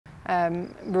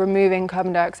removing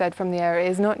carbon dioxide from the air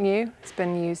is not new. It's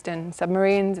been used in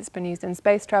submarines, it's been used in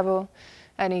space travel,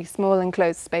 any small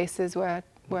enclosed spaces where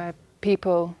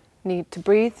people need to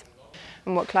breathe.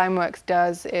 And what Climework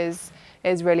does is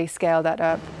really scale that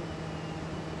up.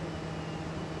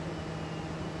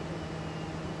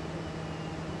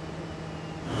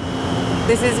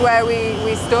 This is where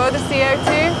we store the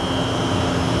CO2.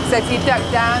 So if you duck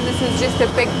down, this is just a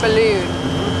big balloon.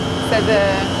 So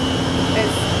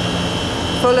it's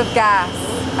full of gas,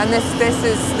 and this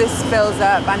fills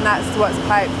up, and that's what's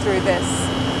piped through this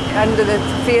under the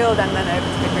field and then over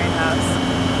to the greenhouse.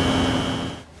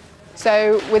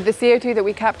 So with the CO2 that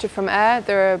we capture from air,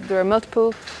 there are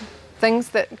multiple things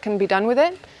that can be done with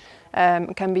it.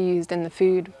 It can be used in the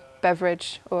food,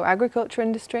 beverage, or agriculture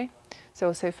industry. So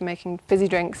also for making fizzy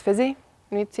drinks fizzy,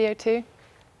 you need CO2.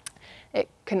 It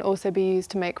can also be used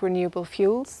to make renewable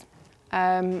fuels,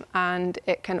 and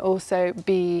it can also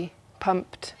be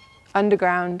pumped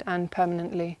underground and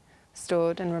permanently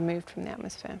stored and removed from the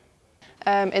atmosphere.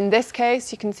 In this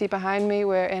case, you can see behind me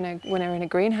we're in a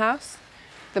greenhouse.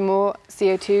 The more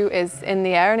CO2 is in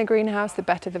the air in a greenhouse, the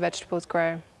better the vegetables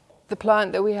grow. The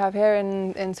plant that we have here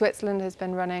in Switzerland has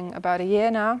been running about a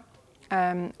year now.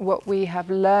 What we have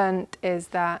learned is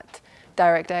that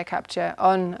direct air capture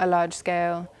on a large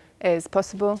scale is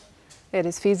possible, it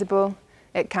is feasible,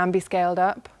 it can be scaled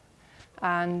up,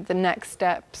 and the next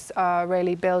steps are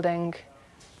really building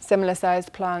similar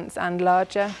sized plants and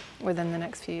larger within the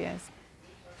next few years.